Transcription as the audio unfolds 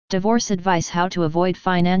Divorce advice: how to avoid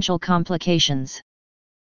financial complications.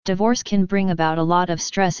 Divorce can bring about a lot of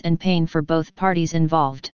stress and pain for both parties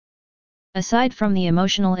involved. Aside from the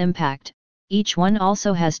emotional impact, each one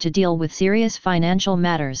also has to deal with serious financial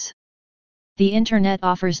matters. The internet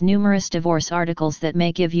offers numerous divorce articles that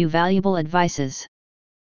may give you valuable advices.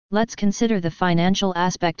 Let's consider the financial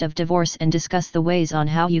aspect of divorce and discuss the ways on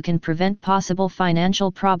how you can prevent possible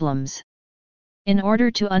financial problems. In order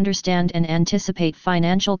to understand and anticipate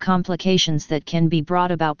financial complications that can be brought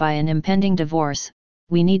about by an impending divorce,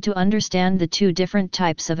 we need to understand the two different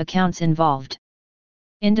types of accounts involved.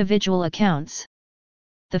 Individual accounts.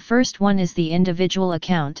 The first one is the individual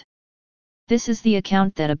account. This is the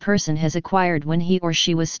account that a person has acquired when he or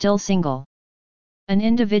she was still single. An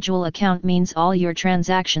individual account means all your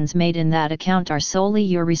transactions made in that account are solely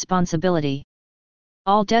your responsibility.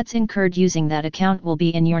 All debts incurred using that account will be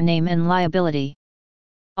in your name and liability.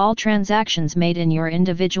 All transactions made in your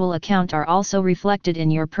individual account are also reflected in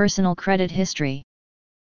your personal credit history.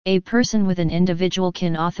 A person with an individual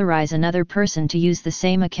can authorize another person to use the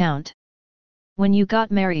same account. When you got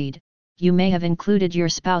married, you may have included your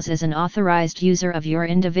spouse as an authorized user of your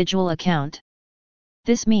individual account.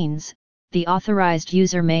 This means, the authorized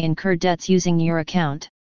user may incur debts using your account.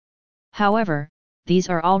 However, these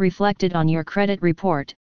are all reflected on your credit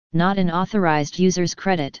report, not an authorized user's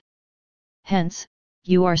credit. Hence,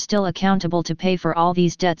 you are still accountable to pay for all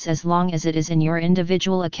these debts as long as it is in your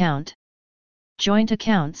individual account. Joint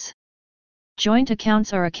accounts. Joint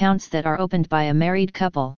accounts are accounts that are opened by a married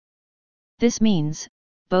couple. This means,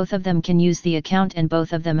 both of them can use the account and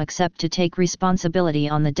both of them accept to take responsibility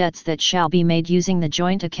on the debts that shall be made using the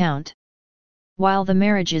joint account. While the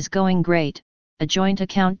marriage is going great, a joint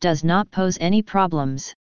account does not pose any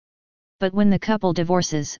problems. But when the couple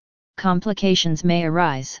divorces, complications may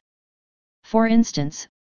arise. For instance,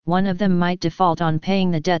 one of them might default on paying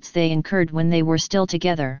the debts they incurred when they were still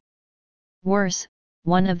together. Worse,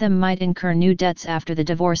 one of them might incur new debts after the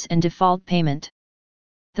divorce and default payment.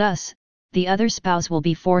 Thus, the other spouse will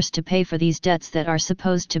be forced to pay for these debts that are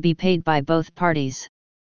supposed to be paid by both parties.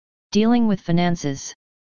 Dealing with finances.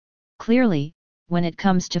 Clearly, when it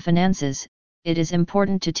comes to finances, it is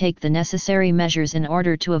important to take the necessary measures in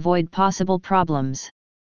order to avoid possible problems.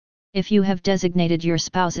 If you have designated your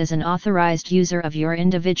spouse as an authorized user of your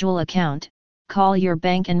individual account, call your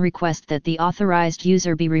bank and request that the authorized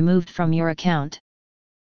user be removed from your account.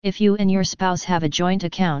 If you and your spouse have a joint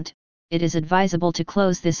account, it is advisable to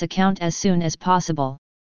close this account as soon as possible.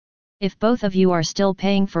 If both of you are still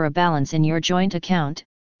paying for a balance in your joint account,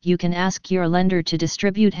 you can ask your lender to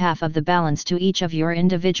distribute half of the balance to each of your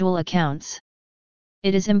individual accounts.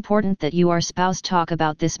 It is important that your spouse talk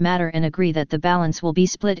about this matter and agree that the balance will be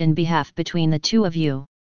split in behalf between the two of you.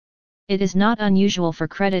 It is not unusual for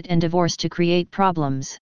credit and divorce to create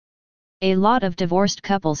problems. A lot of divorced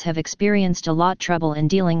couples have experienced a lot trouble in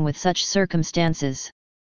dealing with such circumstances.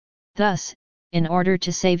 Thus, in order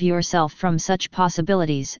to save yourself from such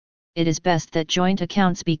possibilities, it is best that joint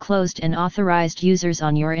accounts be closed and authorized users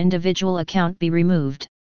on your individual account be removed.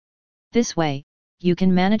 This way, you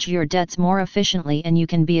can manage your debts more efficiently and you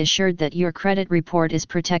can be assured that your credit report is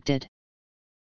protected.